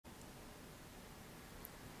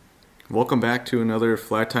Welcome back to another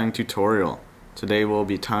fly tying tutorial. Today we'll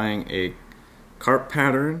be tying a carp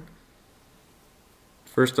pattern.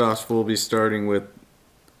 First off, we'll be starting with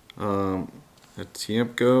a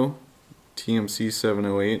Tiemco TMC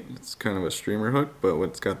 708. It's kind of a streamer hook, but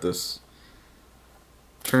it's got this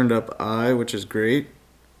turned up eye, which is great.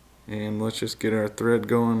 And let's just get our thread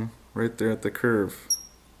going right there at the curve.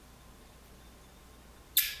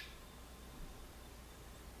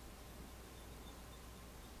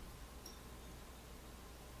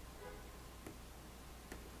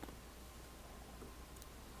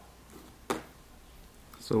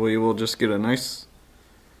 So we will just get a nice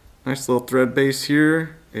little thread base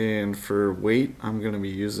here, and for weight I'm going to be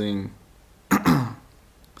using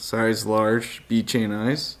size large bead chain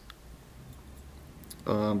eyes.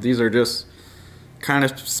 These are just kind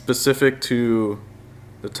of specific to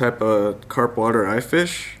the type of carp water I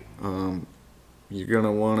fish. You're going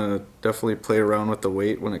to want to definitely play around with the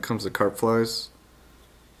weight when it comes to carp flies.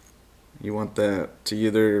 You want that to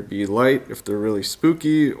either be light if they're really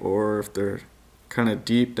spooky, or if they're kind of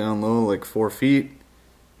deep down low, like 4 feet,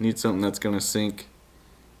 need something that's going to sink.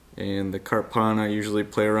 And the carp pond I usually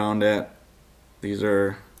play around at, these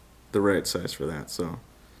are the right size for that. So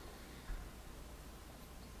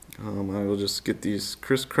I will just get these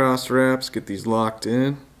crisscross wraps, get these locked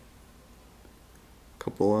in,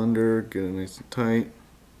 couple under, get it nice and tight.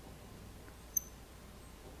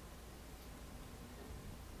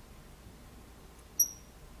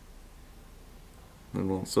 And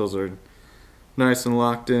once those are nice and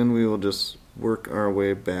locked in, we will just work our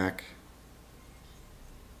way back.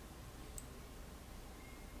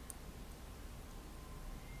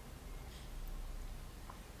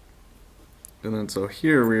 And then so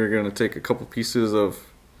here we are going to take a couple pieces of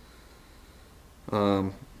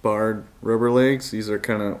barred rubber legs. These are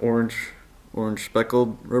kind of orange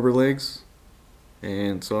speckled rubber legs,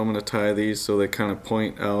 and so I'm going to tie these so they kind of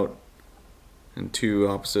point out in two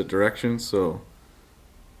opposite directions. So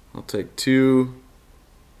I'll take two,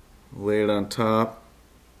 lay it on top,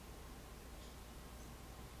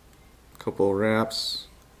 a couple of wraps,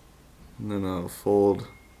 and then I'll fold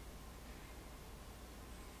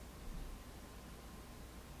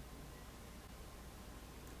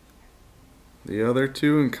the other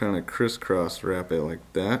two and kind of crisscross wrap it like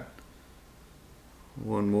that.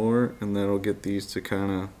 One more, and that'll get these to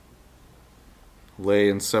kind of lay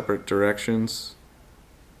in separate directions.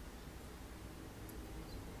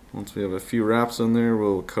 Once we have a few wraps on there,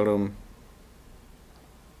 we'll cut them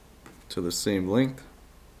to the same length.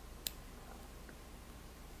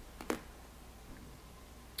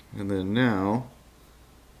 And then now,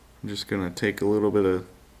 I'm just going to take a little bit of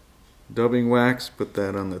dubbing wax, put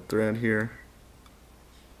that on the thread here.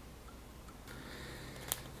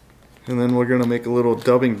 And then we're going to make a little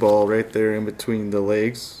dubbing ball right there in between the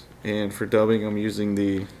legs. And for dubbing, I'm using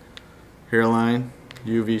the Hairline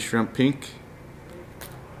UV Shrimp Pink.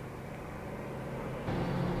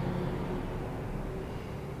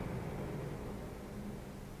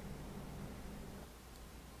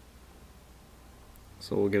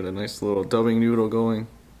 So we'll get a nice little dubbing noodle going.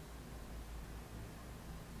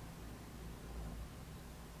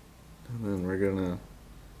 And then we're gonna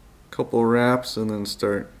couple wraps and then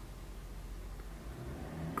start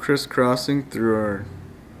crisscrossing through our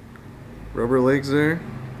rubber legs there.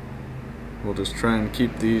 We'll just try and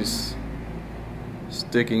keep these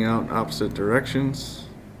sticking out opposite directions.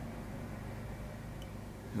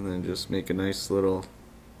 And then just make a nice little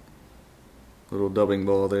dubbing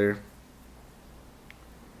ball there.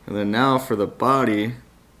 And then now for the body,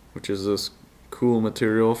 which is this cool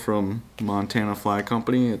material from Montana Fly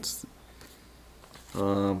Company. It's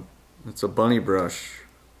a bunny brush.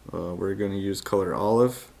 We're going to use color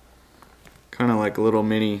olive, kind of like a little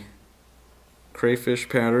mini crayfish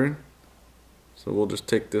pattern. So we'll just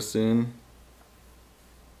take this in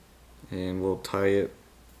and we'll tie it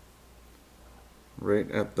right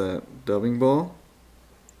at that dubbing ball.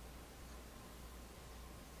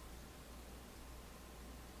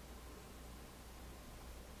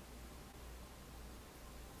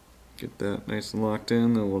 Get that nice and locked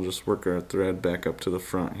in, then we'll just work our thread back up to the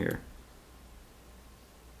front here,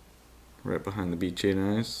 right behind the bead chain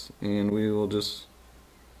eyes, and we will just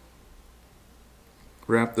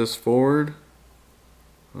wrap this forward.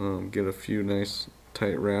 Get a few nice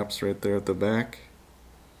tight wraps right there at the back,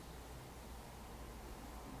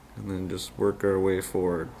 and then just work our way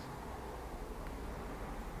forward.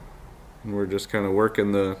 And we're just kind of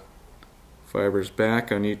working the fibers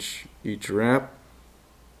back on each wrap.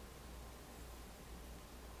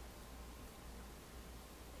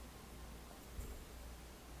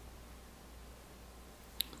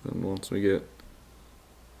 Then once we get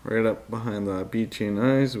right up behind the bead chain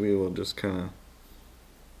eyes, we will just kind of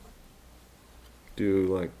do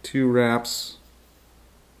like 2 wraps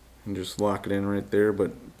and just lock it in right there,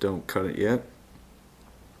 but don't cut it yet.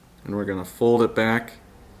 And we're going to fold it back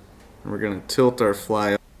and we're going to tilt our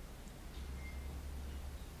fly up.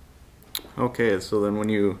 Okay, so then when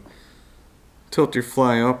you tilt your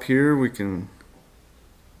fly up here, we're going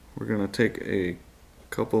to take a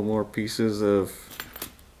couple more pieces of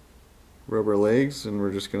rubber legs and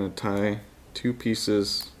we're just going to tie 2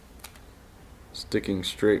 pieces sticking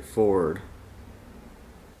straight forward.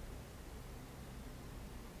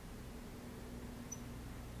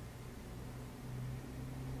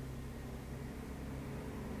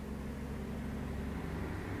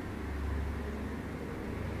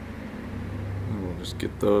 And we'll just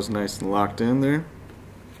get those nice and locked in there.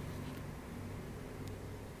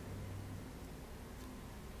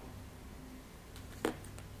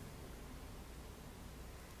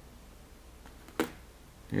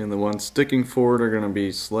 And the ones sticking forward are going to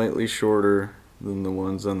be slightly shorter than the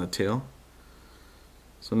ones on the tail.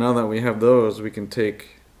 So now that we have those, we can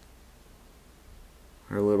take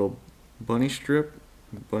our little bunny strip,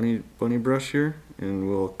 bunny brush here, and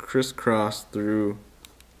we'll crisscross through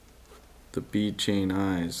the bead chain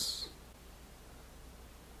eyes.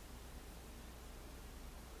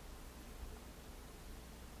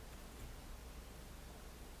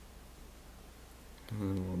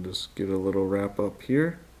 And we'll just get a little wrap up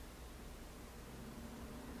here.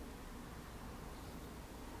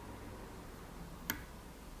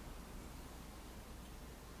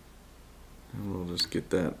 And we'll just get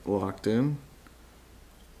that locked in.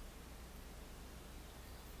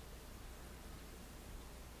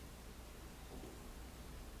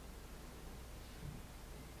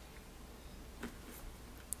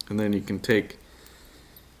 And then you can take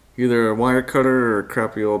either a wire cutter or a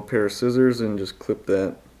crappy old pair of scissors and just clip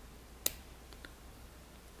that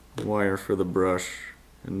wire for the brush.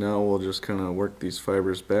 And now we'll just kind of work these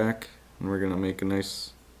fibers back and we're going to make a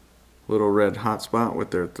nice little red hot spot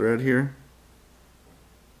with our thread here.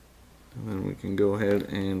 And then we can go ahead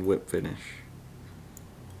and whip finish.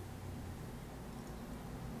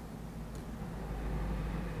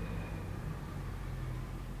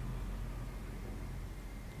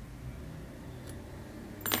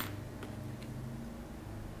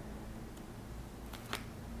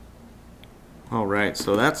 Alright,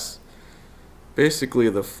 so that's basically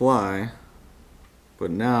the fly, but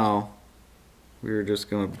now we're just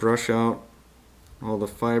going to brush out all the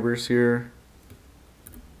fibers here,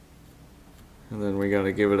 and then we got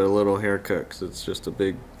to give it a little haircut because it's just a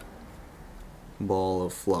big ball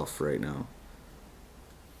of fluff right now.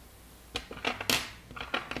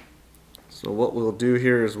 So what we'll do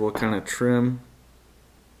here is we'll kind of trim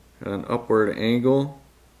at an upward angle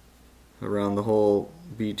around the whole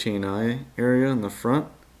bead chain eye area in the front.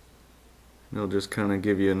 And it'll just kind of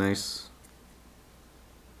give you a nice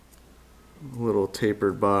little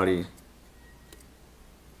tapered body.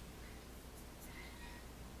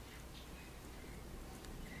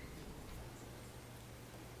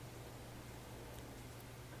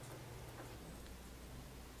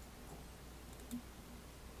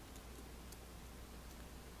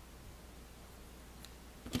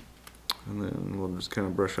 And then we'll just kind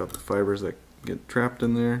of brush out the fibers that get trapped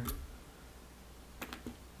in there.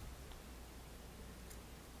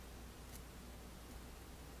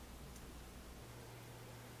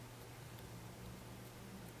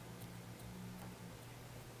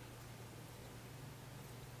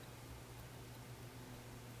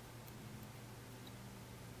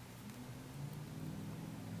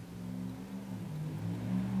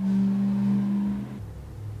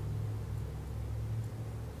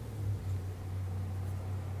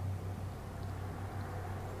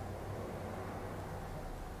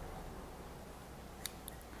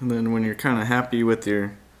 And then when you're kind of happy with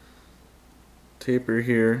your taper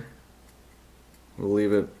here, we'll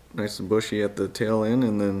leave it nice and bushy at the tail end,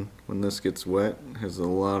 and then when this gets wet, it has a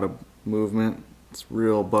lot of movement. It's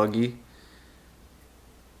real buggy.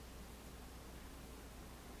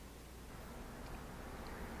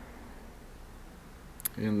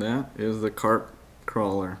 And that is the carp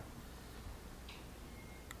crawler.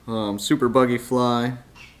 Super buggy fly.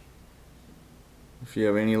 If you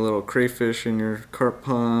have any little crayfish in your carp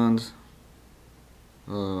pond,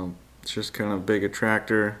 it's just kind of big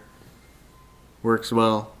attractor. Works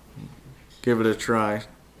well. Give it a try.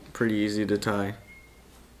 Pretty easy to tie.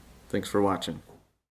 Thanks for watching.